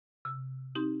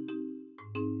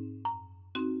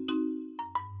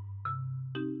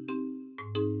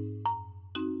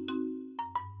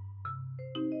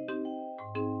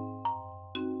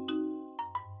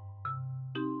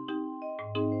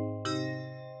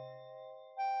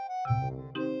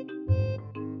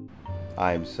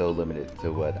I'm so limited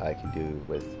to what I can do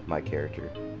with my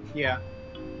character. Yeah.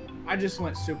 I just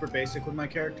went super basic with my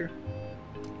character.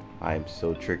 I'm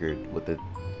so triggered with the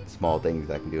small things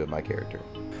I can do with my character.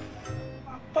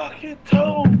 My fucking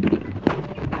toe!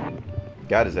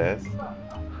 Got his ass.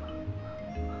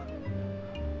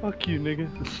 Fuck you, nigga.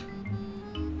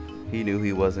 He knew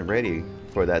he wasn't ready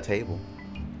for that table.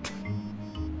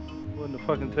 Wasn't the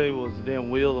fucking table, was the damn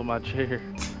wheel of my chair.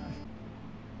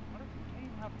 Why does this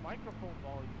game have microphone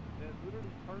volume that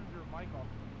literally turns your mic off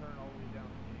and turn all the way down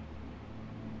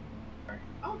the game?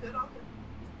 Oh, good, oh, good.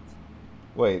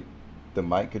 Wait, the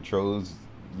mic controls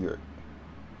your...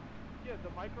 Yeah, the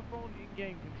microphone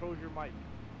in-game controls your mic.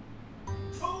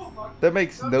 That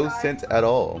makes no sense at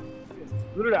all.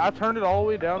 Literally, I turned it all the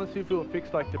way down to see if it would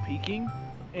fix like the peaking,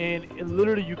 and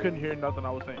literally you couldn't hear nothing I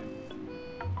was saying.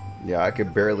 Yeah, I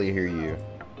could barely hear you.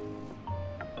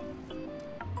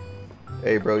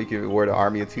 Hey bro, you can wear the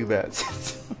army of two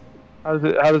bats. How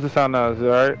does it sound now? Is it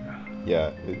alright?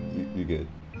 Yeah, you're good.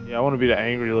 Yeah, I want to be the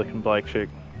angry looking black chick.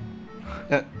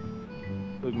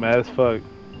 Look mad as fuck.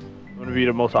 I want to be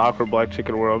the most awkward black chick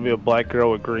in the world. I want to be a black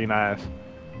girl with green eyes.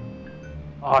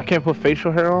 Oh, I can't put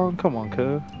facial hair on? Come on,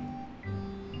 cuz.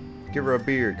 Give her a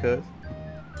beard, cuz.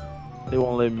 They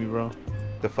won't let me, bro.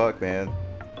 The fuck, man?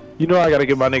 You know I gotta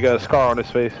get my nigga a scar on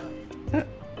his face.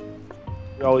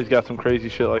 You always got some crazy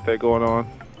shit like that going on.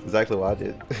 Exactly what I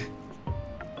did.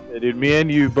 Yeah, dude, me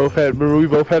and you both had, remember we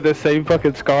both had the same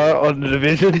fucking scar on the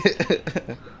division?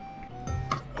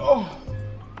 Oh.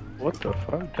 What the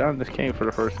fuck? John just came for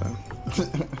the first time.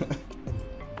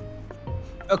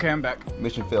 Okay, I'm back.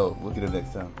 Mission failed. We'll get it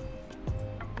next time.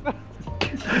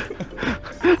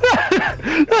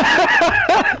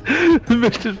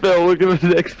 Mission failed. We'll get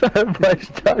it next time Bryce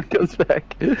John comes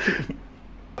back.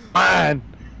 Man!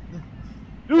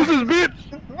 Deuces, bitch!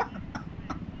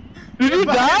 Did you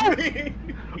die?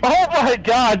 Oh my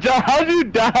god, John, how'd you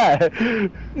die?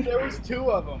 There was two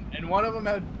of them, and one of them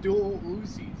had dual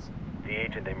Uzis. The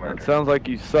agent they murdered. That sounds like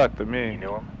you suck to me. You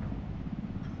knew him?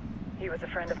 He was a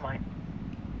friend of mine.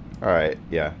 Alright,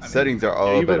 yeah. Settings are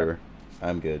all better.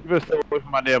 I'm good. You better stay away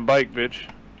from my damn bike, bitch.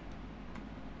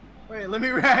 Wait, let me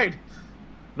ride.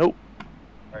 Nope.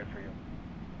 Right for you.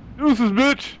 Deuces,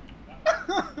 bitch!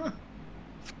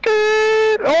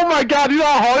 Oh my god, you know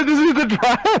how hard this is to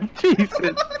drive?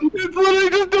 Jesus. It's literally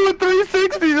just doing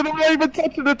 360s and I'm not even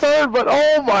touching the turn, but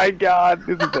oh my god,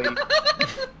 this is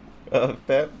a...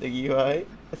 Pep, think you alright?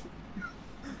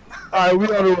 Alright, we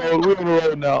on the road, we're on the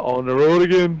road now. On the road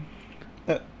again.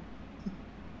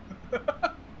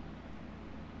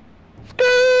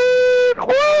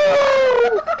 Woo!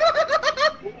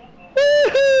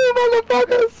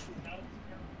 Motherfuckers!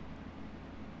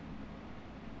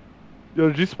 Yo,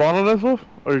 did you spawn on this Wolf?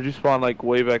 Or did you spawn like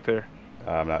way back there?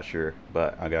 I'm not sure,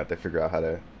 but I'm gonna have to figure out how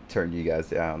to turn you guys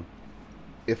down.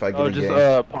 If I get just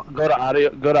go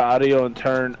to audio and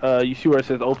turn you see where it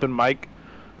says open mic?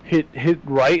 Hit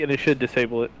right and it should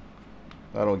disable it.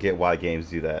 I don't get why games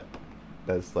do that.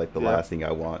 That's like the last thing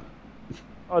I want.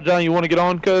 Oh John, you wanna get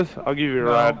on, cuz? I'll give you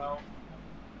a ride.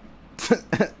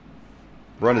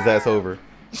 Run his ass over.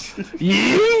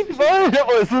 Yeet!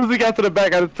 As soon as he got to the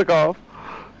back, I just took off.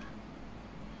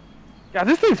 God,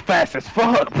 this thing's fast as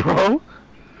fuck, bro.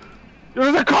 Yo,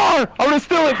 there's a car! I'm gonna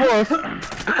steal it for us!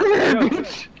 Come here,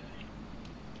 bitch!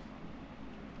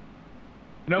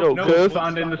 Nope, no,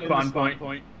 spawned in the spawn point.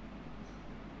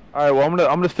 Alright, well, I'm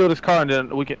gonna steal this car and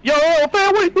then we can... Yo,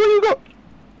 fam, wait, where you go?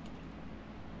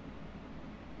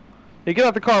 Hey, get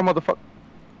out the car, motherfucker.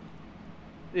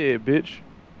 Yeah, bitch.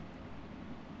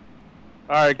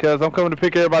 Alright, cuz, I'm coming to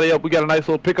pick everybody up. We got a nice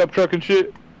little pickup truck and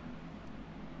shit.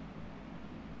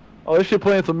 Oh, this shit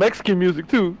playing some Mexican music,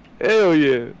 too. Hell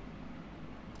yeah. There's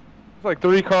like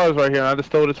 3 cars right here, and I just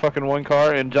stole this fucking one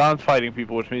car, and John's fighting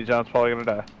people, which means John's probably gonna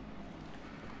die.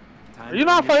 Are you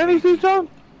not fighting these dudes, John?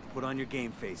 Put on your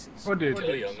game faces. What dude?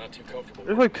 I'm not too comfortable.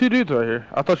 There's like 2 dudes right here.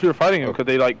 I thought you were fighting them because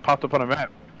they like popped up on a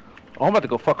map. Oh, I'm about to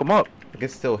go fuck them up. I can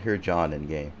still hear John in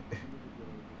game.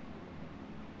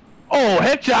 Oh,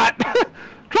 headshot!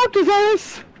 Dropped his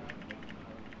ass!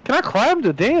 Can I climb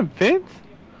the damn fence?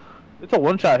 It's a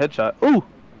one-shot headshot. Ooh!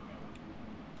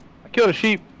 I killed a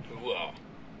sheep.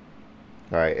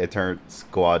 Alright, it turned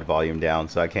squad volume down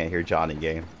so I can't hear John in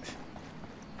game.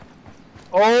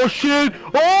 Oh shit!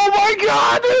 Oh my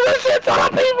god! There's a shit ton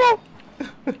of people!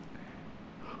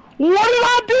 What did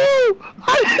I do?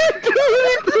 I didn't do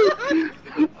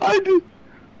anything! I did...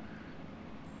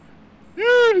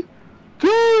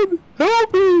 Dude!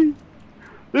 Help me!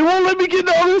 They won't let me get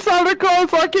to the other side of the car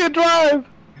so I can't drive!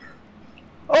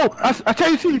 Oh! I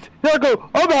changed seats! Here I go!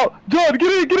 I'm out! John,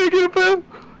 get in, fam!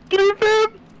 Get in,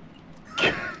 fam!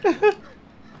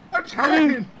 I'm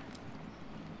trying.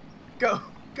 Go.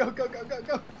 Go, go, go, go,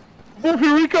 go. Wolf,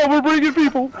 here we come. We're bringing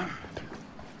people.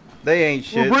 They ain't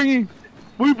shit.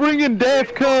 We bringing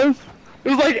death, cuz.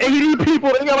 There's like 80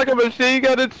 people. They got like a machine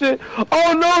gun and shit.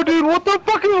 Oh no, dude. What the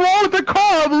fuck is wrong with the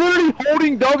car? I'm literally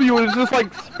holding W and it's just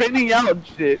like spinning out and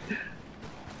shit.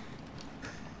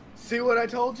 See what I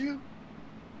told you?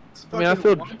 It's fucking I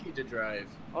feel wonky to drive.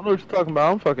 I don't know what you're talking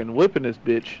about. I'm fucking whipping this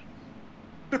bitch.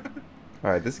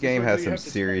 Alright, this game What has do you some have to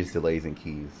serious say? delays and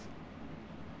keys.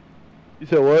 You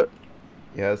said what?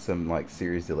 It has some like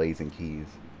serious delays and keys.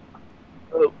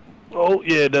 Oh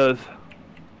yeah, it does.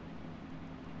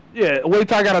 Yeah, wait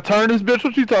till I gotta turn this bitch.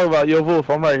 What you talking about? Yo, Wolf,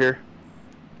 I'm right here.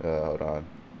 Hold on.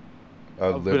 I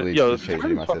was literally Yo, just turn changing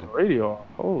the my fucking setting. radio on.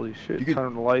 Holy shit, You could-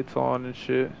 turn the lights on and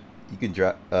shit. You can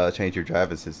change your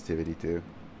driving sensitivity too.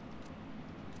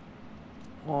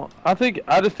 Well, I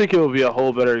just think it would be a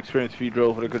whole better experience if you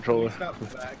drove with a Can we controller. stop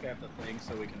back at the thing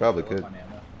so we can Probably fill up could. on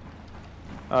ammo?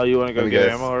 Oh, you wanna go Let me get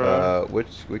guess, ammo or which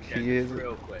Yeah, key is it?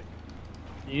 real quick.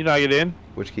 you not get in?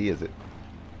 Which key is it?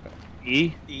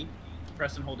 E? E.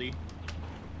 Press and hold E.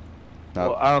 No.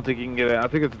 Well, I don't think you can get in. I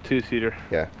think it's a 2-seater.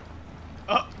 Yeah.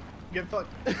 Oh! Get fucked.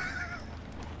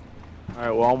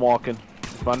 Alright, well I'm walking.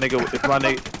 If my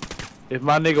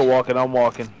nigga walking, I'm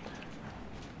walking.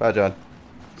 Bye, John.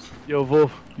 Yo,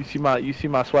 Wolf, you see my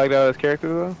swagged out ass character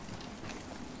though?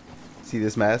 See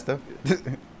this mask though? Look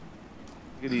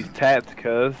at these tats,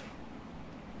 cuz.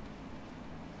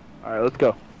 Alright, let's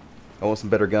go. I want some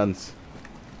better guns.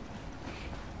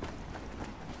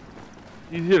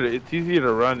 It's easier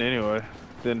to run anyway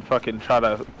than fucking try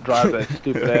to drive that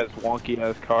stupid ass wonky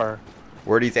ass car.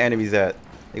 Where are these enemies at?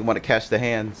 They want to catch the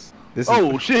hands. This is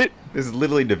Oh shit! this is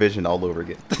literally Division all over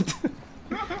again.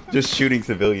 Just shooting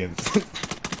civilians.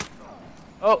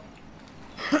 Oh!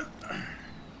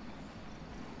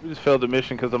 We just failed the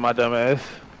mission because of my dumb ass.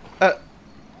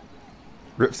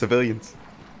 Rip civilians.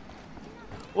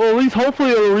 Well, at least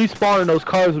hopefully it'll respawn and those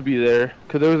cars will be there.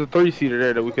 Because there was a 3-seater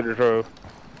there that we could have drove.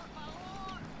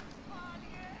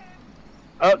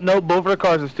 Oh, no, both of the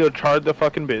cars are still charred the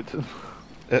fucking bits.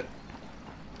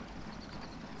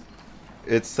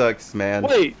 It sucks, man.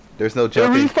 Wait, There's no it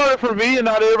jumping. restarted for me and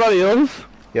not everybody else?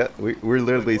 Yeah, we're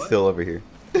literally what? still over here.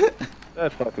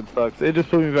 That fucking sucks. It just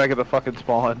put me back at the fucking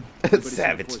spawn.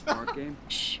 Savage.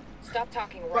 Shh. Stop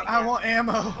talking right But now. I want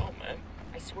ammo. Oh, man.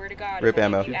 I swear to God, Rip if any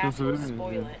ammo. of you assholes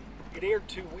spoil it. It aired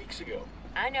 2 weeks ago.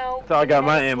 I know. That's how I got but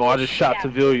my it's ammo. I just shot shit out.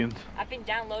 civilians. I've been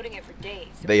downloading it for days.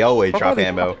 They always drop Somebody-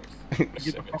 ammo. Get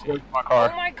the fuck away from my Oh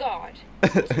car. my God.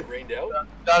 Was it rained out?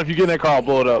 John, if you get in that car, I'll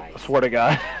blow it up. I swear to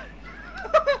God.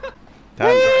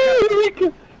 Time.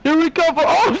 Here we come for.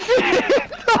 Oh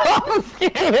shit! Oh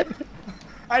shit!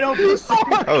 I don't feel safe.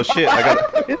 Oh shit!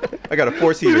 I got a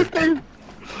 4-seater.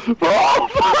 Oh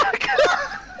fuck!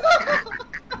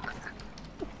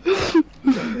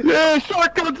 Yeah,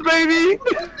 shortcuts, baby!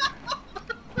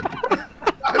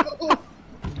 I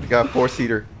got a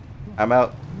 4-seater. I'm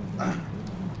out.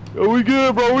 Are we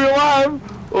good, bro? We alive?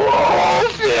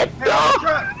 Oh shit! No!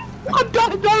 I'm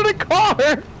down in the car!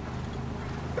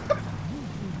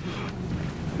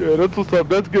 Yeah, that's what's up.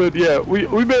 That's good. Yeah, we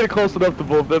made it close enough to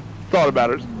Volf. That's all that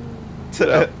matters.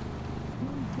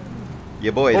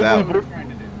 Your boy's Hopefully out.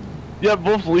 Volf- Yeah,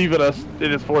 Wolf's leaving us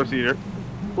in his 4-seater.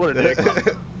 What a dick.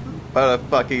 What a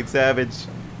fucking savage.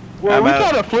 Well, I'm we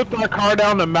out. tried to flip our car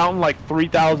down the mountain like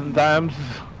 3,000 times.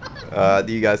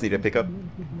 Do you guys need a pickup?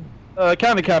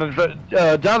 County.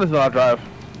 John does not drive. Uh,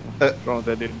 What's wrong with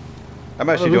that dude? I'm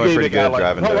actually Who doing gave pretty the guy, good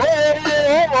driving Hold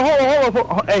though.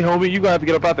 on. Hey, homie, you gonna have to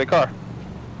get up out that car.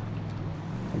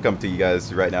 I'm coming to you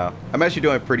guys right now. I'm actually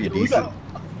doing pretty decent.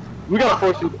 We gotta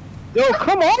force you. Yo,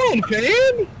 come on,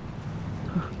 man!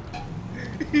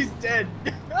 He's dead.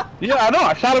 Yeah, I know.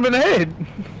 I shot him in the head.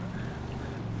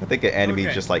 I think an enemy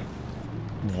Okay. just like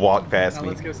walked past Now me.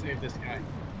 let's go save this guy.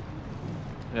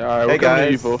 Yeah, all right, Hey we're coming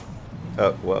to you, guys. Wolf.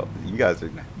 Oh well, you guys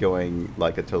are going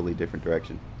like a totally different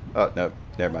direction. Oh no,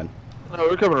 never mind. No,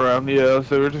 we're coming around. Yeah,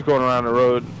 so we're just going around the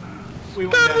road. We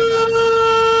went down.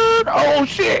 Oh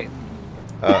shit!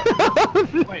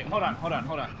 Wait, hold on.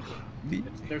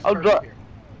 There's I'm purple dri- here.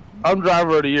 I'm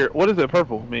driver of the year. What does that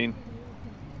purple mean?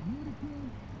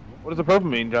 What does the purple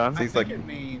mean, John? I Seems think like- it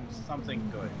means something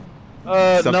good.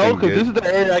 No, Something because this good. is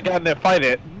the area I got in that fight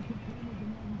at.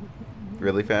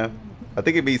 Really, fam? I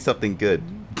think it'd be something good.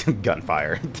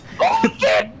 Gunfire. Oh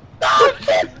shit! Oh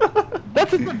shit!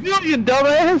 That's a civilian,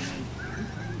 dumbass!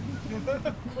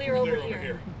 Clear over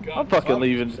here. I'm fucking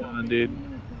leaving, John, dude.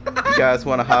 You guys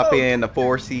want to hop in a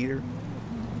 4-seater?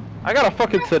 I got a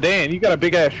fucking sedan. You got a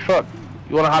big ass truck.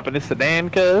 You wanna hop in this sedan,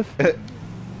 cuz?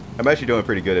 All I'm actually doing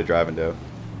pretty good at driving though.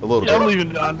 A little Yeah, I'm bit.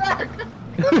 leaving, John.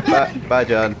 Bye,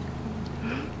 John.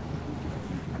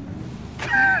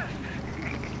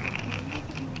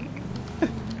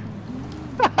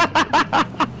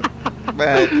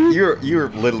 Man, you're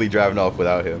literally driving off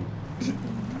without him.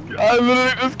 I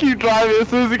literally just keep driving as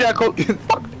soon as he got close.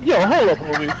 Fuck. Yo, hold up,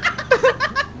 homie.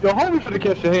 Yo, homie finna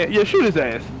catch your hand. Yeah, shoot his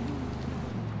ass.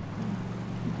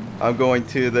 I'm going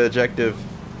to the objective.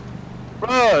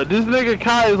 Bruh, this nigga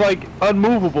Kai is like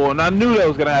unmovable, and I knew that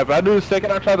was gonna happen. I knew the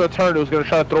second I tried to turn, it was gonna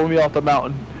try to throw me off the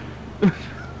mountain.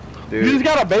 Dude. You just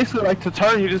gotta basically like to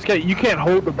turn. You can't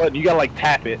hold the button. You gotta like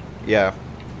tap it. Yeah,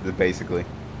 basically.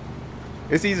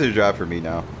 It's easier to drive for me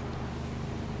now.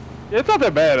 Yeah, it's not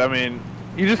that bad. I mean,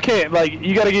 you just can't like.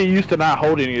 You gotta get used to not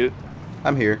holding it.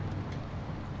 I'm here.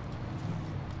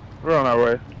 We're on our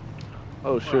way.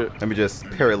 Oh shit. Let me just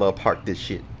parallel park this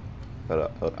shit. Hold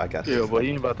up, I got this. Yeah, boy, you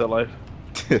ain't about that life.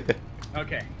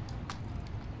 Okay.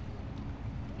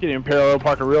 Can't even parallel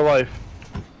park in real life.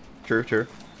 True, true.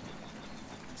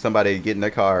 Somebody get in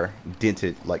their car,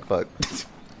 dented like fuck.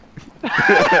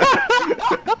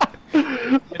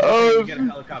 Oh, get a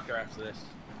helicopter after this.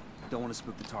 Don't want to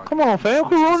spook the target. Come on, fam.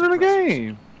 We're running the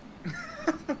game.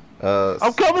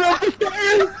 I'm coming up the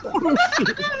stairs.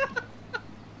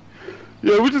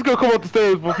 Yeah, we just gonna come up the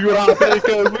stairs before you and I hop in,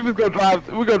 cuz we just gonna drive.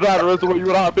 We gonna drive the rest of what you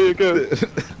and I hop in, cuz.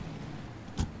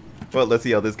 Well, let's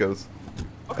see how this goes.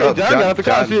 Okay, John got the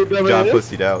car shit. John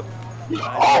pussied out.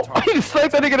 Oh, he just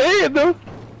slapped that nigga in the head, though.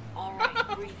 All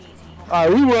right, breathe easy. All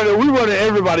right, we running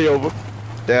everybody over.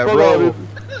 That Fuck roll. all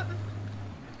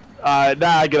Alright,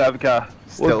 now I get out of the car.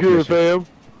 Stealth What's good, mission. fam?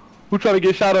 Who trying to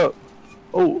get shot up?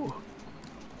 Oh.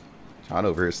 John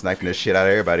over here sniping the shit out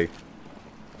of everybody.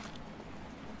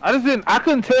 I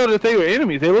couldn't tell that they were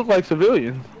enemies. They look like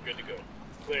civilians. We're good to go.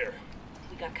 Clear.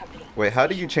 We got company. Wait, how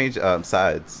do you change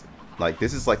sides? Like,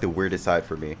 this is like the weirdest side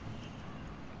for me.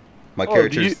 My Oh,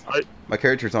 my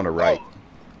character's on the right.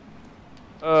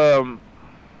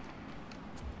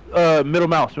 Middle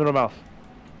mouse.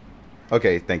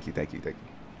 Okay, thank you.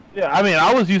 Yeah, I mean,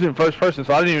 I was using first person,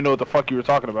 so I didn't even know what the fuck you were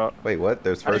talking about. Wait, what?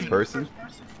 There's first person?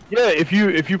 Yeah, if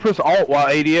you press Alt while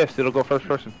ADS, it'll go first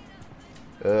person.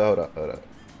 Hold up.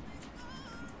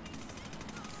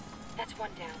 That's one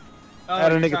down.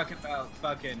 Oh, you're talking about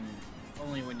fucking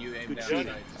only when you aim down Johnny.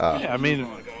 sights. Yeah, I mean,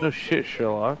 no shit,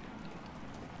 Sherlock.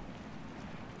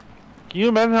 Can you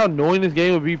imagine how annoying this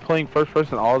game would be playing first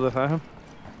person all the time?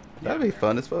 That'd be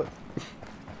fun as fuck.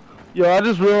 Yo, I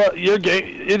just realized your game.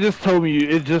 It just told me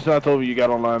you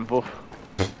got online, Volf.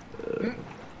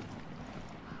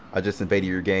 I just invaded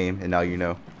your game, and now you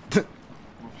know. Oh,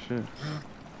 shit.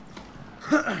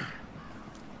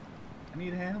 I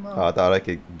need ammo. Oh, I thought I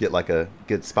could get like a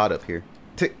good spot up here.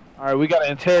 All right, we gotta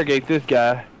interrogate this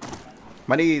guy.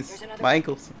 My knees, my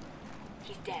ankles.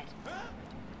 He's dead.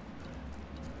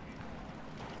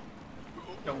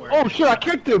 Don't worry. Oh shit! I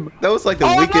kicked him. That was like the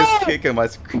weakest kick in my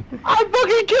screen. I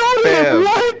fucking killed him.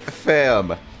 What?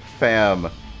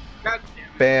 Fam. God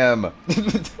Bam.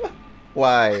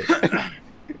 Why?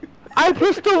 I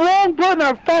pushed the wrong button.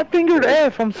 I fat fingered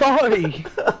F. I'm sorry.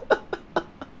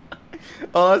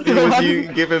 All I see was you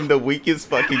give him the weakest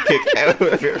fucking kick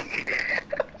ever.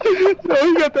 No,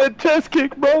 you got that chest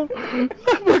kick, bro. I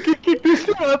fucking kicked this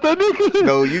shit out that nigga.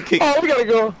 No, you kicked. Oh, we gotta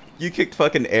go. You kicked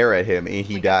fucking air at him and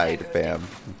he died, fam.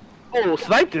 Oh,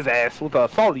 sniped his ass with a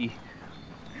salty.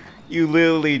 You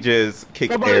literally just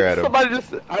kicked air at him. I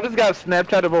just got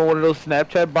Snapchatted on one of those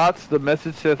Snapchat bots. The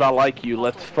message says, "I like you.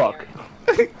 Let's fuck."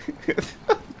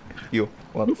 You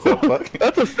want to fuck?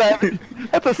 That's a savage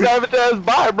ass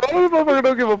bot, bro. This motherfucker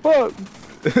don't give a fuck.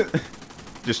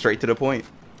 Just straight to the point.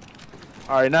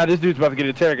 All right, now this dude's about to get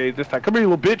interrogated this time. Come here, you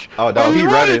little bitch. Oh no, he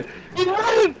running. He's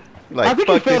running. Like, I think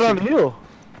he fuck fell this down the shit. hill.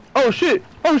 Oh shit.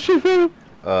 Fam.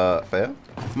 Fam?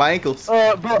 My ankles.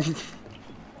 Bro.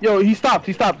 Yo, he stopped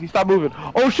moving.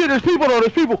 Oh shit, there's people though,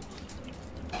 there's people.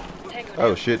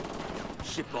 Oh shit.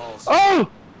 Shit balls. Oh!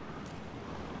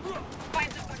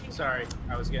 Sorry,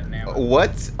 I was getting ammo.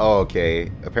 What? Oh, okay.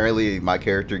 Apparently my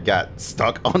character got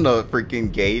stuck on the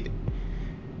freaking gate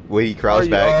when he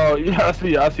crouched back. Oh, yeah, I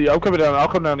see. I'm coming down. I'll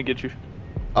come down to get you.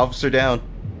 Officer down.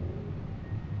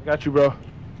 I got you, bro.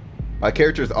 My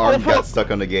character's arm fuck. got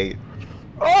stuck on the gate.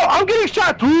 Oh, I'm getting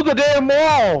shot through the damn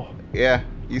wall. Yeah.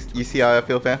 You see how I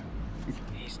feel, fam?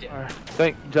 He's dead. Alright,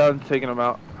 thank John taking him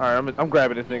out. Alright, I'm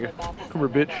grabbing this nigga. Come here,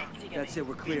 bitch. That's it,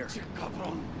 we're clear.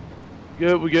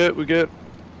 We good.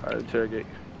 Alright, interrogate.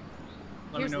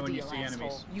 Let me Here's know the when you deal, see asshole.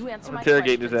 enemies. You answer I'm my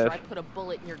interrogating questions, his or ass. I put a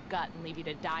bullet in your gut and leave you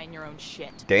to die in your own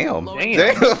shit. Damn. Lower Damn.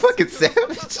 your Damn, voice. fucking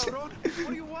savage. What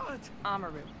do you want?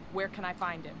 Amaru, where can I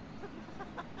find him?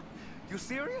 You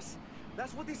serious?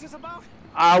 That's what this is about?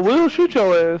 I will shoot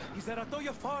your ass. He's at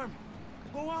Atoya Farm.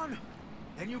 Go on.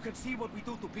 Then you can see what we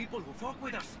do to people who fuck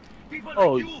with us. People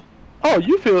Oh, like you. oh,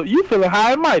 you feeling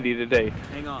high and mighty today?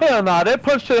 Hang on. Hell nah, that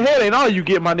punch to the head ain't all you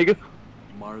get, my nigga.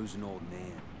 Maru's an old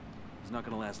man. He's not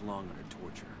gonna last long under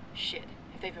torture. Shit.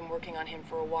 If they've been working on him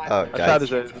for a while, Oh, there's I tried to a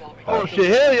say. chance he's already Oh dead. shit,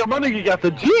 hell yeah, my nigga got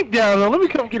the Jeep down there. Let me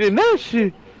come get in that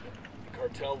shit. The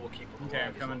cartel will keep him Okay, I'm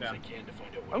alive as coming long as down. they can to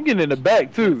find out what I'm getting in the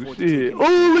back too. Shit.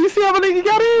 Oh, let me see how my nigga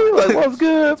got in. Like, what's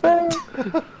good, man?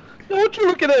 Yo, what you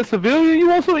looking at, civilian? You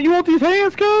want some? You want these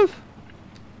hands, cuz?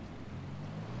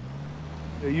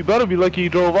 Yeah, you better be lucky you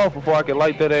drove off before I can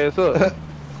light that ass up.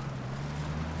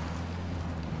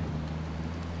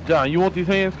 John, you want these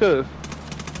hands, cuz?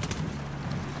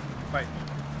 Fight.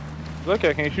 Look,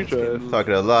 I can't shoot your ass.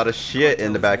 Talking a lot of shit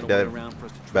in the back of that,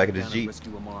 back of the this Jeep.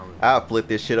 I'll flip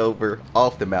this shit over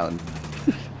off the mountain.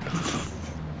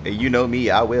 And you know me,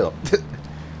 I will.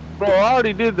 Bro, I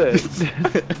already did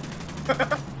that.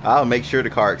 I'll make sure the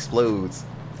car explodes.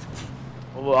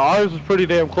 Well, ours was pretty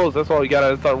damn close. That's all you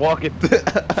gotta start walking.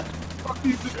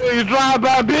 You drive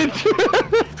by, bitch.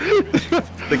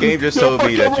 The game just told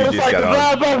me that you just got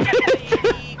on.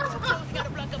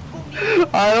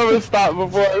 I haven't stopped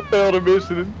before I failed a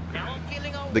mission.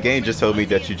 The game just told me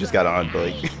that you just got on,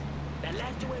 Blake.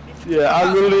 Yeah,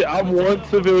 I'm one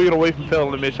civilian away from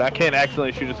failing the mission. I can't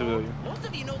accidentally shoot a civilian.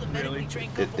 Really?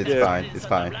 It's Yeah. fine. It's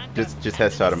fine. Just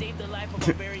headshot him.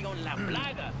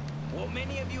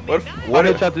 What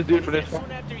if Headshot this dude for this one.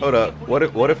 hold up?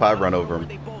 What if I run over him?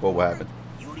 What will happen?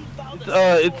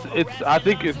 It's. I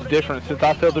think it's different since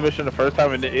I failed the mission the first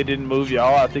time and it didn't move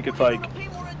y'all. I think it's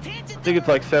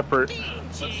like separate.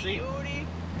 Let's see.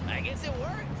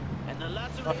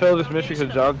 I failed this mission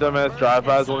because John's dumbass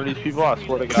drive-by is one of these people. I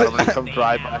swear to God, I'm gonna come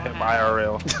drive by him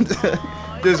IRL.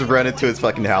 Just run into his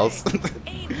fucking house.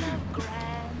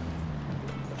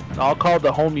 I'll call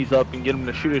the homies up and get them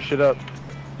to shoot his shit up.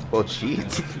 Well,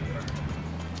 jeez.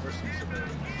 Where's some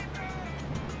civilians?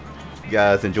 You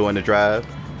guys enjoying the drive?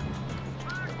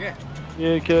 Yeah.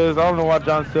 Yeah, cause I don't know why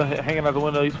John's still hanging out the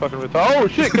window. He's fucking retarded. Oh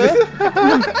shit,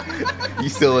 cuz! You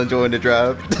still enjoying the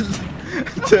drive?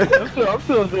 I'm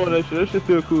still enjoying that shit. That shit's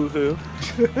still cool too.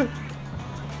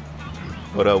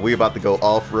 But we about to go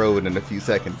off-road in a few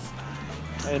seconds.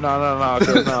 Hey, no,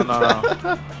 cuz,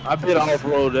 no. I've been off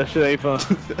road. That shit ain't fun.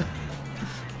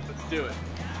 Let's do it.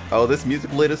 Oh, this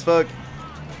music lit as fuck.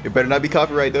 It better not be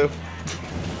copyright though.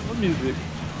 What music?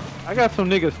 I got some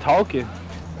niggas talking.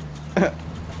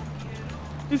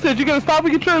 He said you gotta stop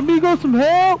and get your amigo some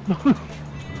help.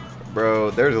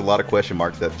 Bro, there's a lot of question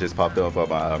marks that just popped up on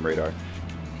my radar.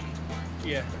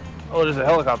 Yeah. Oh, there's a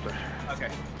helicopter. Okay.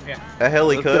 Yeah. A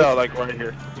heli, Let's get out cut. like right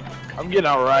here. I'm getting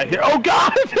out right here. Oh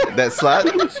God! That slide,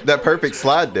 that perfect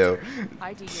slide though.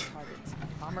 ID your targets.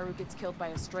 If Amaru gets killed by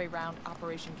a stray round,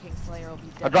 Operation Kingslayer will be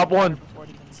dead I dropped one. before it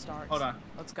even starts. Hold on.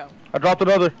 Let's go. I dropped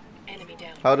another. Enemy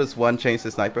down. How does one change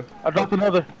the sniper? I dropped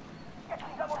another.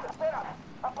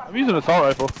 I'm using an assault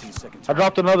rifle. I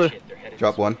dropped another. shit they're headed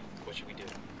Drop this way. one. What should we do?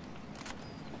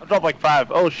 I dropped like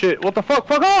 5. Oh shit! What the fuck?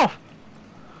 Fuck off!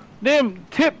 Damn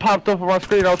tip popped up on my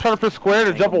screen. I was trying to press square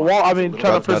to jump a wall. I mean,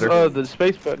 trying to press Better. the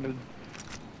space button.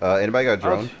 Anybody got a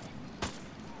drone?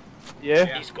 Yeah,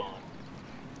 Yeah. He's gone.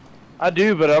 I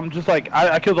do, but I'm just like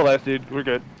I killed the last dude. We're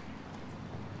good.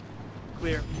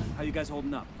 Clear. How you guys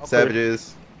holding up?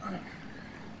 Savages.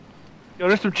 Yo,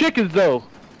 there's some chickens though.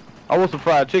 I want some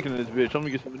fried chicken in this bitch. Let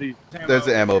me get some of these. There's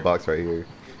the ammo box right here.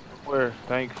 Where?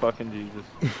 Thank fucking Jesus.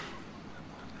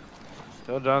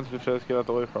 Tell John's bitch ass get out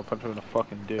the way before I punch him in the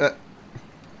fucking dick.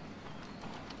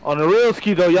 On the real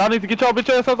ski though, y'all need to get y'all bitch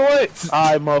ass out the way.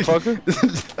 Alright,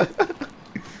 motherfucker.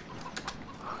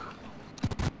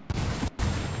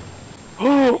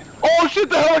 Oh shit,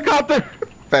 the helicopter!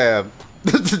 Fam.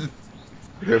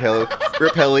 Rip heli.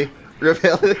 Rip heli. Rip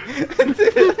heli.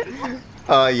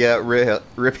 Oh yeah,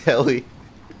 rip heli.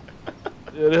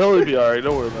 Yeah, the heli be alright,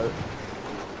 don't worry about it.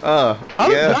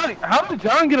 Yeah. How did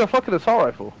John get a fucking assault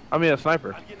rifle? I mean a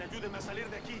sniper.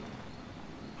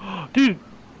 Dude,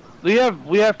 we have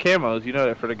camos, you know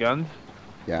that, for the guns?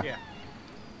 Yeah. Yeah.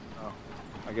 Oh,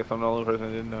 I guess I'm the only person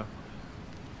that didn't know.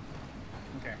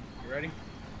 Okay. You ready?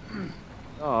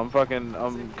 Oh, I'm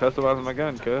customizing my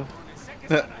gun, cuz.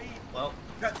 Well,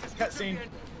 cut scene.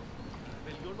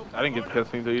 I didn't get the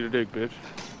cutscene to eat a dick, bitch.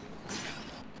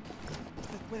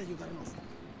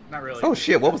 Not really. Oh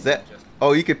shit, what was that?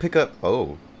 Oh, you could pick up.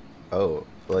 Oh,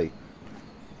 like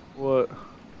What?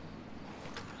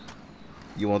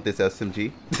 you want this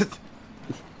SMG?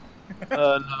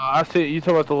 No, I see. You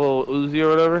talking about the little Uzi or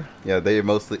whatever? Yeah, they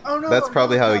mostly. Oh, no, That's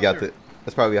probably how he got helicopter. the.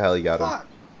 That's probably how he got him. Fuck.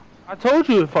 I told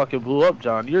you it fucking blew up,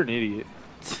 John. You're an idiot.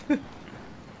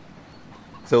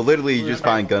 So literally, you just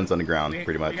find guns on the ground,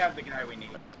 pretty much. We have the guy we need.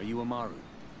 Are you Amaru?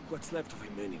 What's left of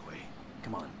him anyway?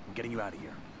 Come on, I'm getting you out of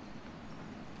here.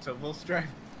 So Volf's driving.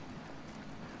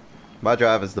 My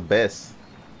drive is the best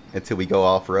until we go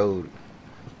off road.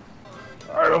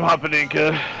 Alright, I'm hopping in,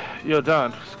 kid. Yo,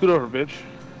 John, scoot over, bitch.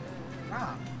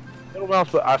 Ah. Little mouse,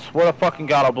 but I swear to fucking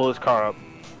God, I'll blow this car up.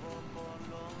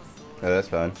 Oh, that's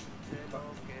fine.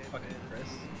 Fucking Chris.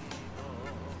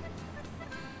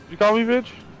 Did you call me, bitch?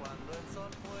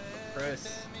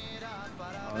 Chris.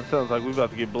 Oh, it sounds like we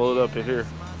about to get blown up in here.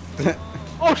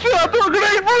 Oh shit, I threw a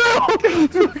grenade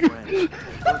for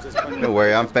real! Don't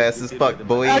worry, I'm fast as fuck,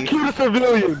 boy. I killed a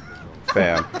civilian!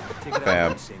 Fam.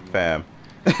 Fam. Fam.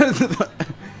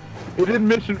 It didn't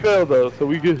mission fail though, so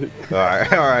we good.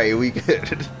 Alright, we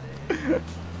good.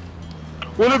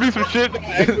 Wouldn't it be some shit that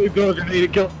I actually threw a grenade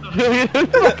and killed a civilian?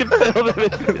 Fucking failed at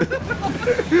it.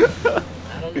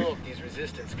 I don't know if these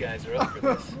resistance guys are up for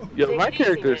this. Yo, my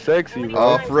character is sexy, bro.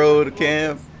 Off-road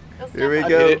camp. Here we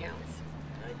go.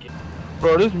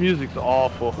 Bro, this music's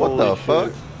awful. What the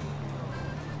fuck?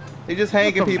 They just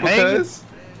hanging people, cuz?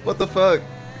 What the fuck?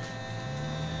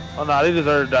 Oh nah, they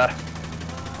deserve to die.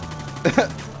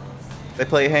 They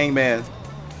play Hangman.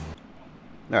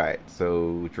 Alright,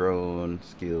 so drone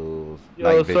skills.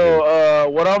 Yo, so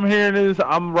what I'm hearing is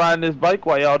I'm riding this bike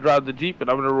while y'all drive the Jeep, and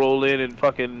I'm gonna roll in and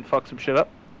fucking fuck some shit up.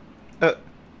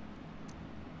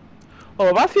 Oh,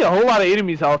 if I see a whole lot of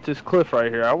enemies off this cliff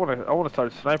right here, I wanna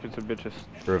start sniping some bitches.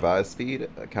 Revised speed?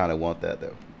 I kinda want that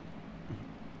though.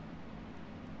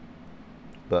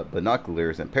 But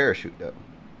binoculars and parachute though.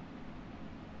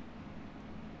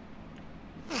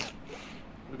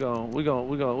 We're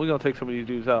gonna take some of these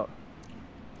dudes out.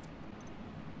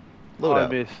 Load I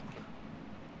out. missed.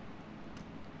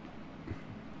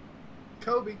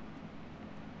 Kobe.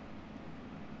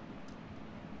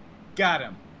 Got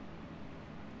him.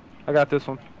 I got this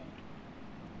one.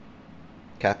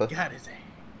 Kappa. Got his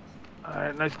ass.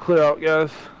 Alright, nice clear out,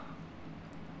 guys.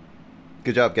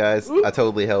 Good job, guys. Oop. I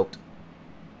totally helped.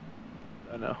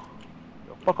 I know.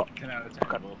 Yo, fuck off. 10 out of 10,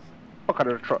 Fuck out. Volf. Fuck out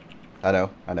of the truck. I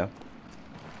know.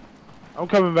 I'm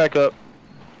coming back up.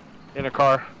 In a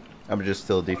car. I'm just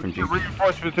still D from G.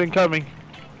 Reinforcements incoming.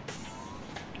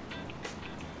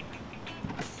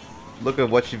 Look at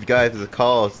what you guys have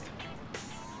caused.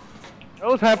 That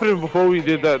was happening before we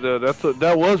did that though.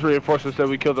 That was reinforcements that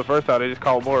we killed the first time. They just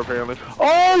called more apparently.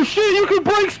 Oh shit, you can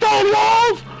break stone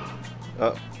walls!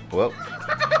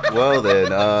 Well then,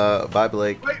 bye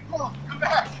Blake. Wait, Volf, come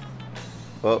back.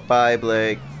 Well, bye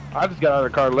Blake. I just got out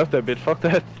of the car and left that bitch. Fuck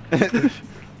that.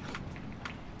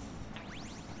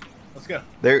 Let's go.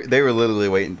 They were literally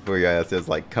waiting for your ass. It was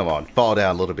like, come on, fall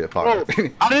down a little bit farther. Bro,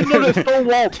 I didn't know that stone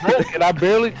wall broke, and I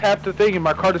barely tapped the thing, and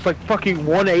my car just like fucking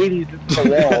 180 to the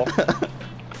wall.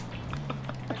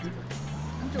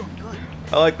 I'm doing good.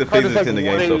 I like the Car just, physics like, in the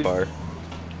game so 180. far.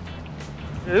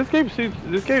 Yeah, this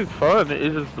game's fun.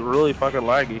 It's just really fucking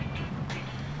laggy.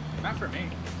 Not for me.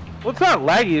 Well, it's not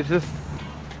laggy. It's just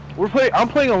I'm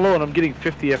playing alone. I'm getting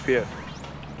 50 FPS.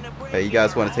 Hey, you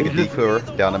guys want to take a detour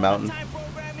down the mountain?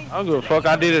 I don't give a fuck.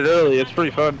 I did it early. It's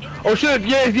pretty fun. Oh shit!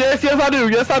 Yes, I do.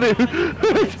 Yes, I do.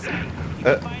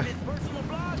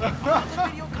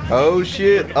 Oh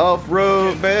shit!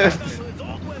 Off-road, man.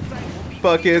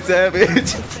 Fucking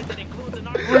savage.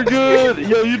 We're good.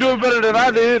 Yo, you doing better than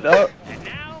I did.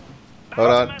 Hold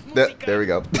on. There we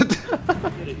go.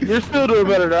 You're still doing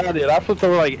better than I did. I flipped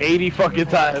over like 80 fucking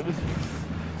times.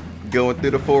 Going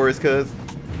through the forest, cuz.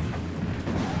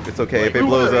 It's okay. If it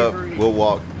blows up, we'll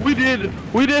walk. We did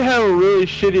have a really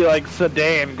shitty like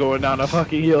sedan going down a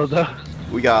fucking hill though.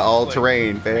 We got all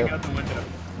terrain, Hang fam. out the window.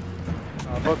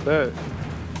 Oh, fuck that.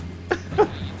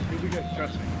 You'll be good,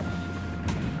 trust me.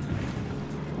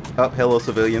 Oh, hello,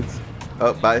 civilians.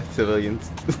 Oh, bye, civilians.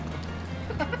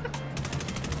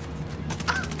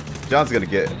 John's gonna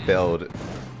get felled.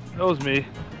 That was me.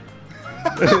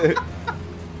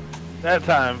 That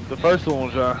time, the first one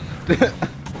was John.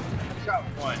 Shot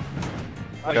one.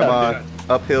 Come on,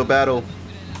 uphill battle.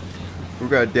 We're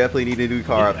gonna definitely need a new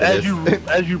car after As this.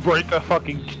 as you break a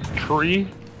fucking tree.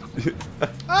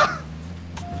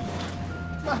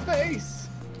 My face.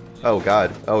 Oh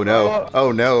god. Oh no.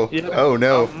 Oh no. Yeah. Oh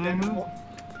no.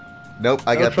 Nope.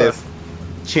 I got this.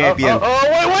 Champion.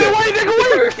 Wait, nigga,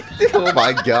 wait! Oh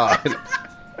my god.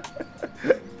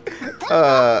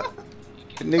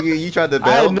 Nigga, you tried to I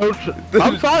had bail?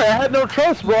 I'm sorry, I had no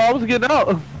trust, bro. I was getting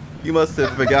out. You must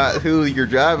have forgot who you're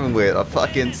driving with. A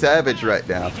fucking savage right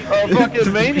now. A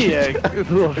fucking maniac. It is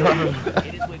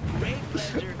with great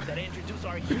pleasure that I introduce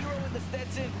our hero in the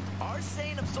Stetson, our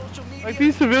saint of social media. Like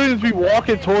these civilians be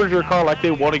walking towards your car like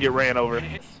they want to get ran over.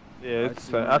 Yeah,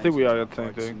 it's. I think we all got the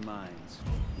same thing.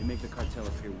 You make the cartel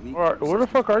appear weak. Alright, where the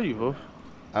fuck are you, Volf?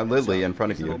 I'm literally in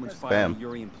front of you. Spam.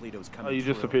 Oh, you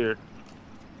just appeared.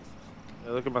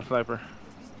 Yeah, look at my sniper.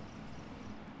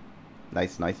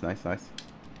 Nice, nice, nice, nice.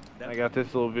 I got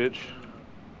this little bitch.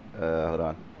 Hold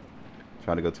on.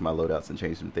 Trying to go to my loadouts and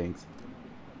change some things.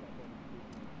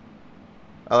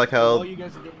 I like how All you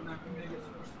guys are getting that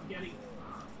spaghetti.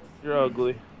 You're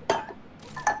ugly.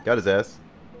 got his ass.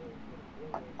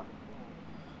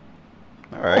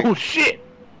 Alright. Oh shit!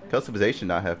 Customization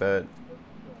not half bad.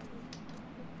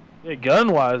 Yeah,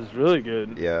 gun wise, it's really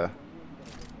good. Yeah.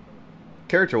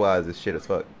 Character wise, it's shit as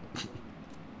fuck.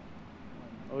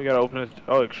 Oh, we gotta open this.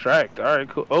 Oh, extract. Alright,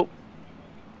 cool. Oh.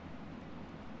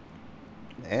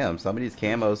 Damn, some of these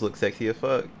camos look sexy as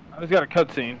fuck. I just got a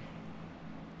cutscene.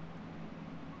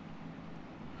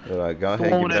 Go ahead The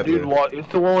and one give that me dude that.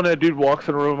 it's the one that dude walks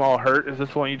in the room all hurt. Is this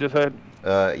the one you just had?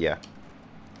 Yeah.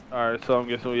 Alright, so I'm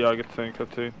guessing we all get the same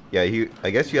cutscene. Yeah, I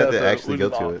guess you have to actually go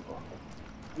to it.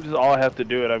 We just all have to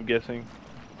do it, I'm guessing.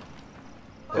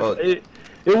 Well, It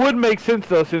would make sense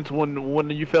though, since when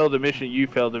you fail the mission, you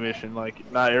fail the mission. Like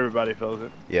not everybody fails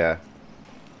it. yeah.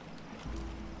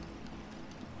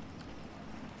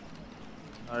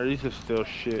 Alright, these are still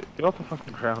shit. Get off the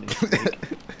fucking ground. You snake.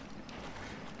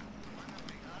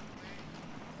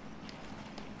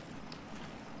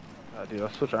 God, dude,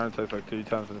 I switched iron sights like 3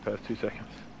 times in the past 2 seconds.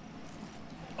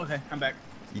 Okay, I'm back.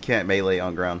 You can't melee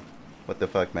on ground. What the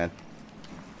fuck, man?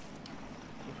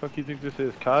 What the fuck you think this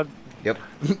is, COD? Yep.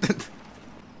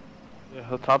 Yeah,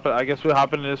 let's hop it. I guess we're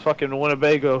hopping in this fucking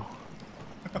Winnebago.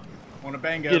 Wanna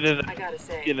bang Get in, I gotta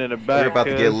say, get in the back. We're about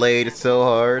to get laid so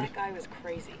hard. that guy was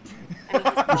crazy. I mean,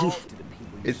 his balls to the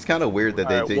people. It's kind of weird that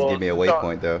they Alright, didn't well, give me a no.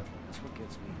 waypoint though.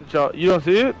 You don't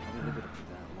see it?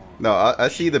 No, I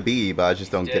see the B, but I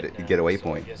just don't get a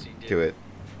waypoint to it.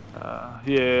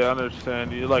 Yeah, I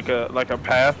understand. You like a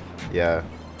path. Yeah.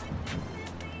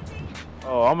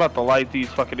 Oh, I'm about to light these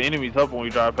fucking enemies up when we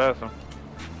drive past them.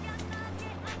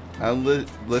 I'm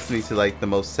listening to like the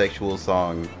most sexual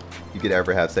song you could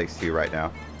ever have sex to right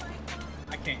now.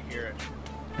 I can't hear it.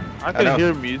 I know. can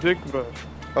hear music, but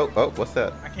Oh, what's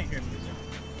that? I can't hear music.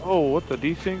 oh, what the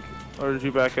desync? Or did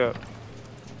you back up?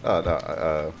 Oh,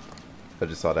 no, I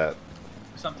just saw that.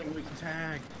 Something we can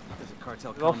tag. There's a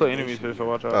cartel There's also enemies here, so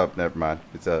watch out. Oh, never mind.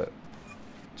 It's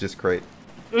just great.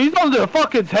 He's on the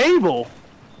fucking table.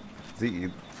 See,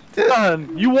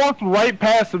 Son, you walked right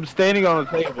past him standing on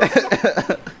the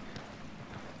table.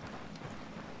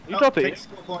 You dropped take the.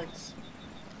 skill points.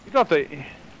 You dropped the.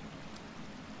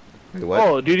 Wait, what?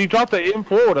 Oh, dude, he dropped the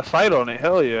M4 with a sight on it.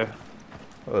 Hell yeah.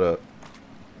 Hold up.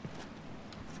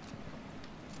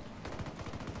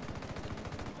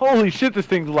 Holy shit, this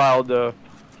thing's loud though.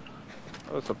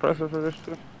 Oh, a suppressor for this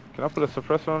shit? Can I put a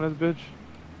suppressor on this bitch?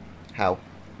 How?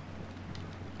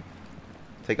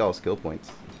 Take all skill points.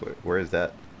 Where is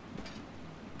that?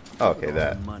 Oh, okay,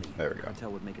 that. Money. There we go.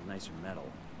 Cartel would make it nicer metal.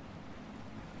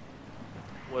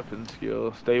 Weapon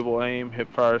skill, stable aim,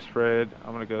 hip fire spread.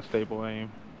 I'm gonna go stable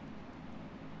aim.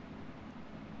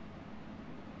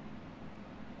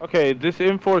 Okay, this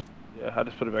M4. Yeah, I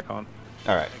just put it back on.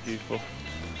 All right, Useful.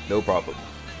 no problem.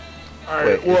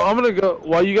 Alright, Wait, well, I'm gonna go.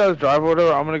 While you guys drive or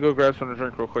whatever, I'm gonna go grab something to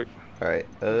drink real quick. All right.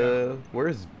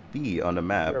 Where's B on the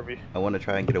map? Where B? I want to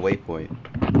try and get a waypoint.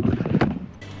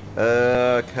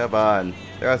 Come on.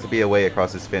 There has to be a way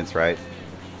across this fence, right?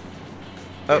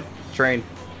 Oh, train.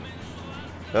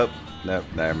 Oh, no,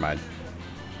 never mind.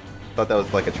 Thought that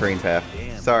was like a train path.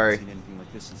 Damn, Sorry, haven't seen anything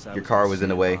like this since I your was car in was in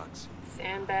the way. sandbox.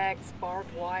 Sandbags,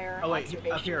 barbed wire, Oh, wait,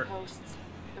 observation up here. posts.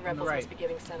 The rebels right. must be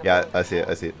giving Senate. Yeah, I see it.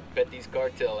 I see it. Bet these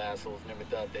cartel assholes never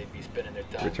thought they'd be spending their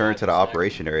time. Return to the diving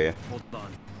operation area. Hold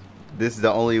on. This is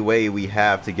the only way we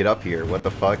have to get up here. What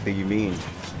the fuck do you mean?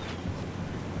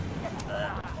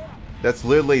 That's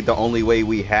literally the only way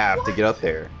we have to get up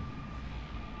there.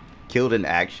 Killed in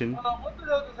action? What the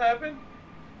hell just happened?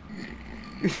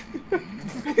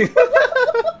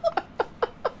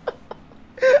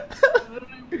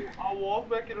 I walk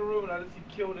back in the room and I just see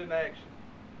killed in action.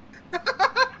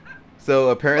 So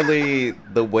apparently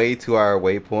the way to our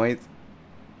waypoint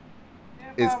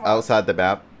is outside the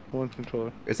map. One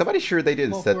controller. Is somebody sure they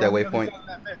didn't Well, set that we're on the waypoint? other side of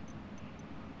that bit.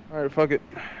 Alright, fuck it.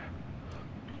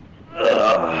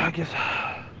 I guess.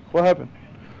 What happened?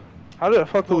 How the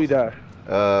fuck did we die?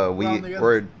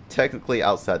 We're technically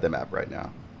outside the map right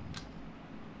now.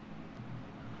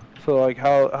 So like,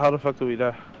 how the fuck did we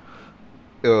die?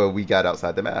 We got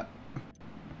outside the map.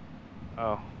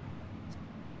 Oh.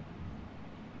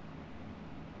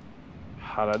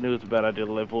 God, I knew it was a bad idea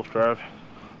to let Volf drive.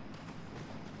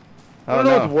 You wanna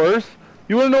know what's worse?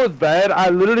 You wanna know what's bad? I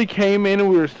literally came in and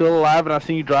we were still alive, and I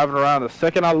seen you driving around. The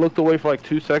second I looked away for like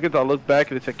 2 seconds, I looked back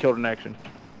and it said killed in action.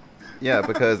 Yeah,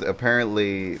 because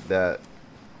apparently that...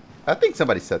 I think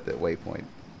somebody set that waypoint.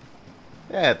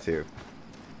 They had to.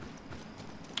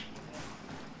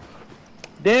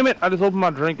 Damn it! I just opened my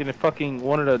drink and it fucking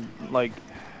wanted to, like...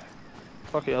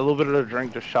 Fucking a little bit of the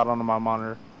drink just shot onto my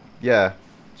monitor. Yeah.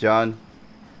 John.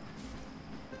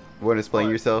 Want to explain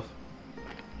yourself?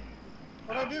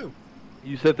 What'd I do?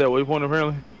 You set that waypoint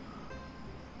apparently?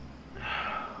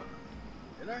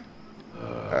 Did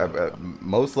I?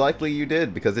 Most likely you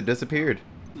did, because it disappeared.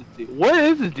 What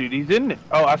is this dude? He's in it.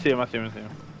 Oh, I see him, I see him, I see him.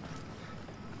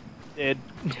 Dead.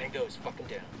 Tango is fucking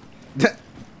down.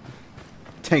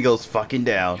 Tango's fucking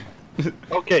down.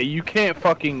 Okay, you can't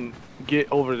fucking get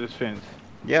over this fence.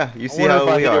 Yeah, you see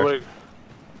how we are.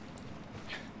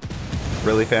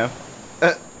 Really, fam?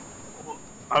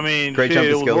 I mean, Great shit,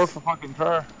 jumping it was skills. worth a fucking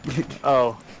try.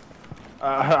 Oh.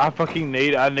 I fucking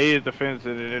I naded the fence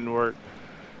and it didn't work.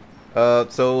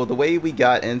 So the way we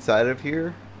got inside of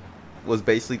here was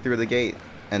basically through the gate,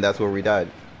 and that's where we died.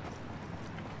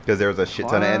 Because there was a shit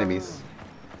ton of enemies.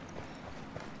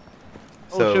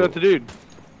 Oh So, shit, that's a dude.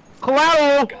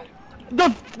 Collateral! Got it.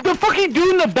 The fucking dude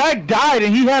in the back died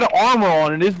and he had armor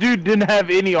on, and this dude didn't have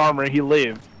any armor and he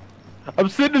lived. I'm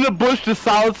sitting in the bush just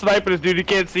solid sniping this dude, he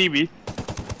can't see me.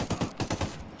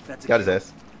 got his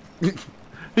ass.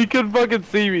 He couldn't fucking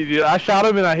see me, dude. I shot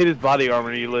him and I hit his body armor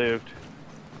and he lived.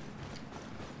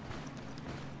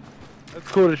 That's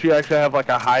cool that you actually have like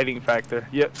a hiding factor.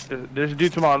 Yep, there's a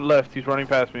dude to my left, he's running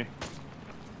past me.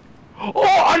 Oh,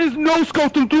 I just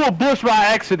no-scoped him through a bush by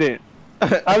accident.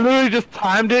 I literally just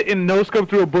timed it and no-scoped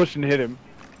through a bush and hit him.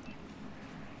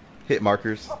 Hit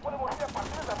markers.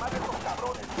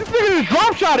 This nigga just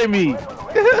drop shot at me!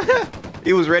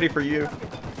 He was ready for you.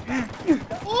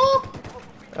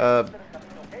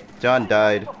 John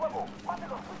died.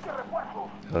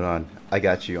 Hold on. I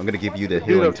got you. I'm gonna give you the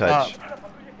healing touch.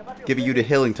 Giving you the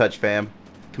healing touch, fam.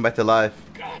 Come back to life.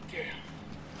 God damn.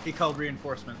 He called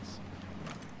reinforcements.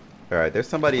 Alright, there's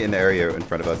somebody in the area in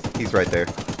front of us. He's right there.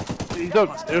 He's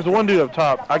up. There's one dude up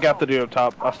top. I got the dude up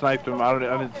top. I sniped him. I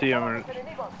didn't see him.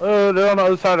 Oh, they're on the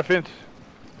other side of the fence.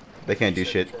 They can't do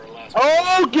shit.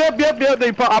 Oh, yep.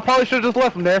 I probably should have just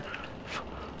left him there.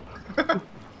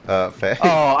 Fam.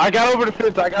 Oh, I got over the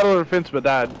fence. But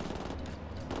died.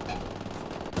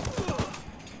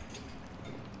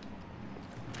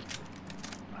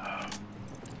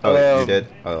 Oh, you did?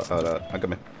 Oh, I'm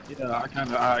coming. Yeah,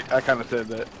 I kind of said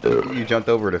that. You jumped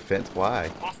over the fence. Why?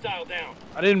 Hostile down.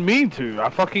 I didn't mean to. I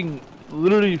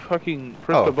literally pressed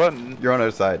the button. You're on the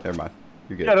other side. Never mind.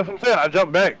 You're good. Yeah, that's what I'm saying. I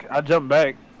jumped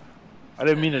back. I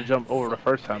didn't mean to jump over the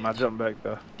first time. I jumped back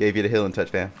though. Gave you the healing touch,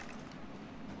 fam.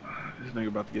 This nigga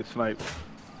about to get sniped.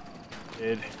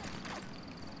 Dead.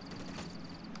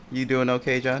 You doing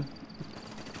okay, John?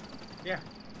 Yeah.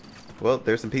 Well,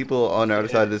 there's some people on the other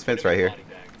side of this fence right here.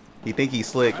 He think he's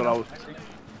slick. That's what I was.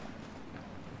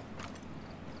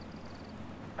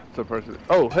 That's the person.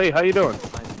 Oh, hey, how you doing?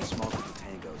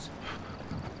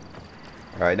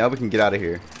 Alright, now we can get out of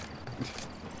here.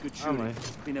 Good Oh, man.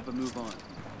 shooting. Clean up and move on.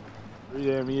 3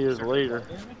 damn years later.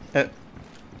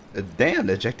 Damn,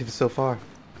 the objective is so far.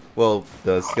 Well,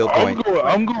 the skill I'm point.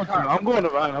 going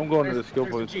to the skill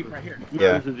There's a point. Jeep right here.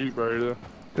 Yeah. There's a Jeep right here.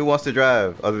 Who wants to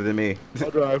drive other than me?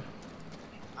 I'll drive.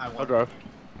 I'll drive.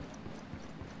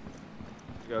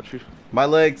 Got you. My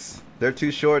legs, they're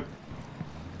too short.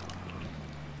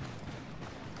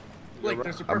 Blake,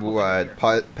 there's a I'm purple wide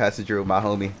passenger with my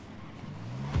homie.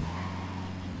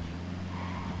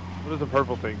 What is the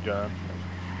purple thing, John?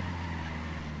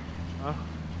 Huh?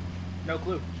 No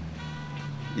clue.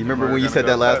 You remember when you said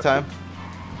that last time?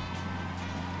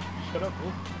 Shut up,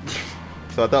 Wolf.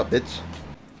 So I thought, bitch,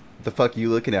 what the fuck are you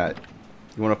looking at?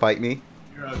 You want to fight me?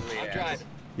 You're ugly I'm ass. driving.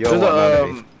 You don't want none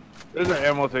of me. There's an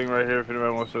ammo thing right here if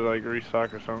anyone wants to like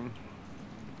restock or something.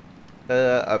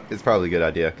 It's probably a good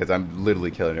idea because I'm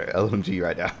literally killing her LMG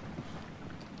right now.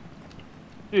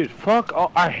 Dude, fuck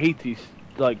all, I hate these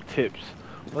like tips.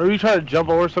 Whenever you try to jump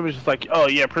over something, it's just like, oh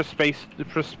yeah, press space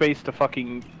to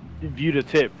fucking view the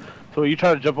tip. So when you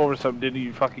try to jump over something, then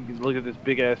you fucking look at this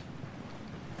big ass.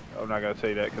 I'm not gonna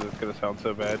say that because it's gonna sound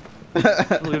so bad. Look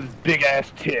at this big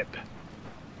ass tip.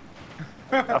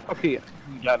 I fucking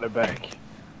got in the back.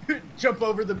 Jump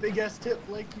over the big ass tip,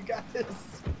 Blake. You got this.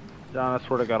 John, I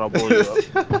swear to God, I'll blow you up.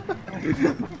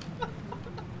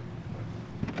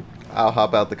 I'll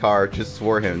hop out the car just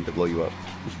for him to blow you up.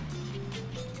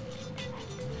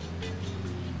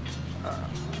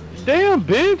 Damn,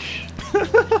 bitch!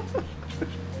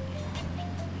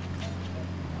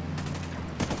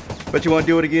 But you want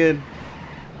to do it again?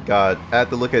 God, I have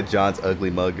to look at John's ugly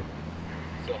mug.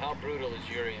 So how brutal is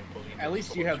Yuri and Polina? At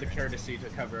least you have the courtesy to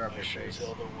cover up I your sure as face.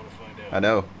 hell don't want to find out. I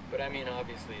know. But I mean,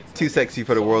 obviously, it's Too sexy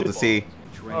for the world to see.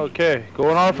 Okay,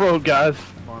 going off road, guys.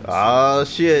 Oh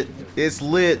shit, it's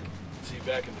lit. See you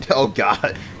back in the Oh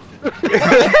God. so they're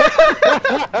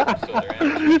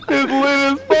It's lit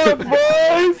as fuck,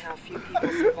 boys. How few people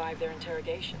survive their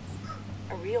interrogations.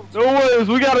 A real No worries,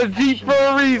 we got a Jeep for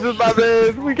a reason, my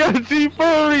man. We got a Jeep for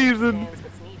a reason. understands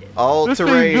what's needed. All This thing's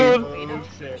terrain. good. Oh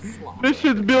shit. This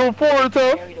shit's built for it,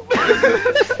 tough. Carried away.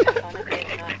 Fun of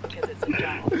it, not because it's a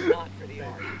job, not for the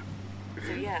art.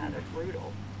 So yeah, they're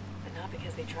brutal, but not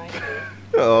because they try to be.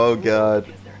 Oh Brutal God.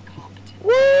 Because they're incompetent.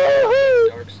 Woohoo!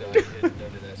 dark side hidden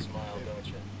under that smile, don't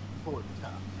you? Ford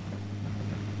tough.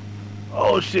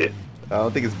 Oh shit. I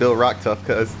don't think it's Bill Rock tough,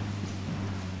 cuz.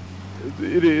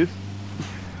 It is.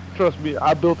 Trust me,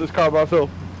 I built this car myself.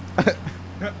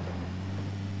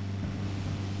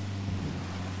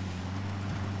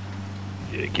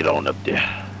 Yeah, get on up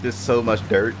there. There's so much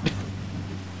dirt.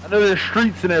 I know there's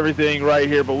streets and everything right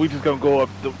here, but we just gonna go up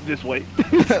this way.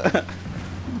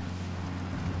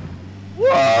 Whoa!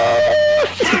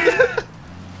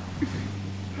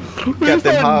 We Got just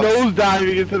them started hops. nose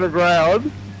diving into the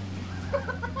ground.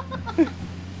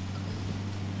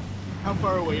 How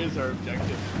far away is our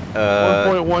objective?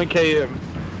 1.1 km.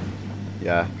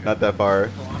 Yeah, not that far.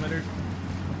 Kilometers?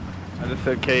 I just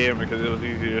said km because it was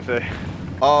easier to say.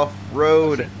 Off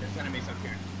road. There's enemies up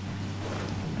here.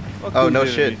 Fuck Oh these no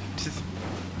enemies. shit.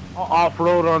 Off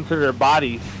road onto their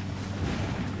bodies.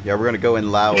 Yeah, we're gonna go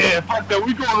in loud. Yeah, fuck that.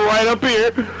 We going right up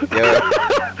here.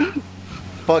 Yeah.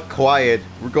 Fuck quiet.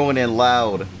 We're going in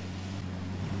loud.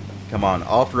 Come on,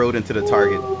 off road into the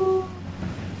target.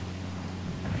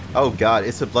 Oh God,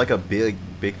 it's like a big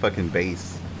fucking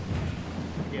base.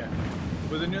 Yeah.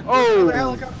 With a Oh. another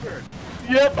helicopter.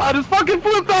 Yep, I just fucking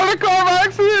flipped out of the car by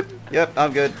accident. Yep,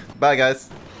 I'm good. Bye guys.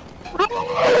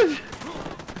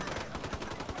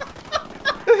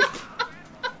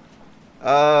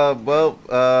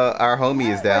 Our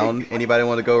homie is down. Anybody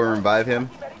want to go and revive him?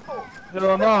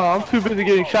 Hell no, I'm too busy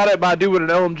getting shot at by a dude with an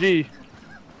LMG.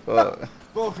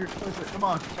 Wolf, you're closer. Come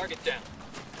on. Target down.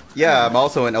 Yeah, I'm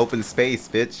also in open space,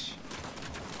 bitch.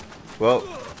 Well,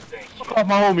 Fuck off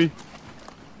my homie.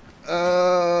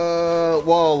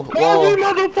 wall, Call me,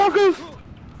 wall,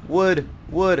 motherfuckers!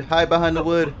 wood, hide behind the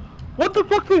wood. What the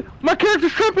fuck? My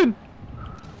character's tripping!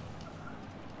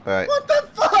 Alright, What the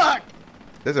fuck?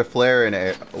 there's a flare in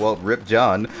it. Well, rip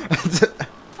John.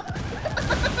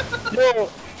 Yo!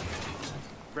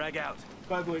 Frag out.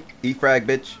 Public. E-frag,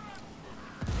 bitch.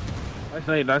 Nice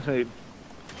nade, nice nade.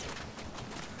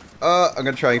 I'm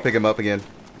gonna try and pick him up again.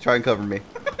 Try and cover me.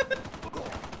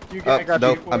 You Oh, got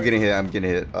nope, you I'm getting hit, I'm getting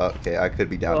hit. Okay, I could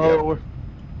be down Oh, here.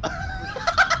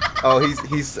 Oh,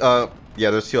 he's, yeah,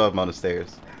 there's two of them on the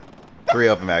stairs. Three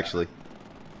of them, actually.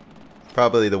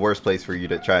 Probably the worst place for you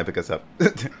to try and pick us up.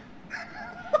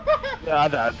 yeah, I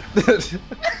died.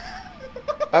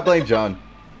 I blame John.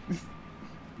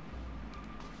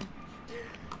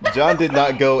 John did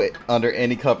not go under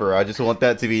any cover. I just want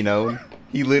that to be known.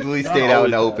 He literally stayed out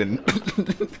in the open.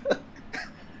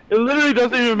 It literally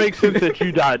doesn't even make sense that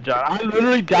you died, John. I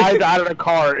literally dived out of the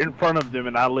car in front of them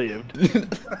and I lived.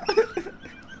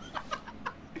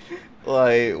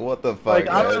 Like, what the fuck? Like,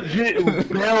 I man?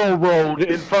 legit barrel rolled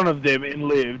in front of them and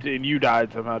lived, and you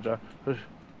died somehow, John.